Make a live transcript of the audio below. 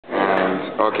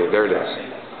Okay, there it is.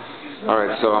 All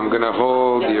right, so I'm gonna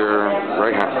hold your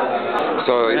right hand.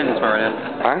 So it's my right hand.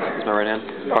 Huh? It's my right hand.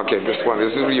 Okay, this one.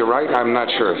 Is it your right? I'm not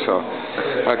sure. So,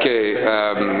 okay,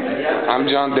 I'm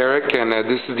John Derrick, and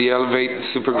this is the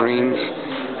Elevate Super Greens.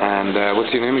 And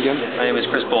what's your name again? My name is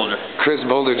Chris Boulder. Chris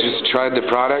Boulder just tried the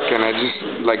product, and I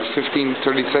just like 15,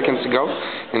 30 seconds ago,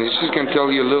 and he's just gonna tell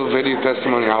you a little video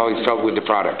testimony of how he felt with the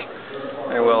product.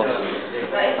 Very well.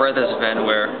 We're at this event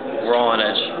where we're all on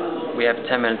edge. We have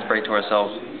 10 minutes break to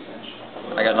ourselves.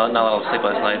 I got not a lot of sleep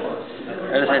last night.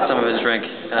 I just had some of his drink,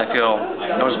 and I feel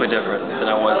noticeably different than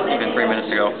I was even 3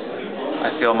 minutes ago.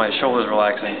 I feel my shoulders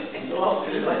relaxing.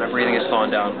 My breathing is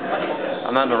slowing down.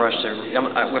 I'm not in a rush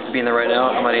with being there right now.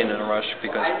 I'm not even in a rush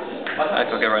because I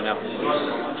feel good right now.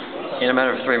 In a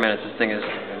matter of 3 minutes, this thing has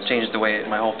changed the way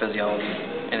my whole physiology,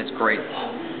 and it's great.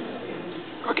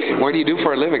 Okay, what do you do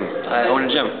for a living? I own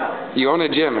a gym. You own a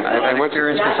gym? I've had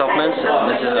experience with supplements, and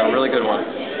this is a really good one.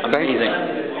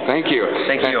 Amazing. Thank you.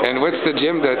 Thank you. And what's the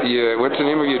gym what's the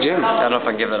name of your gym? I don't know if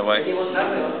I can give that away.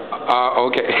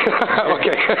 Okay.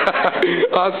 Okay.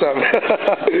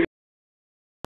 Awesome.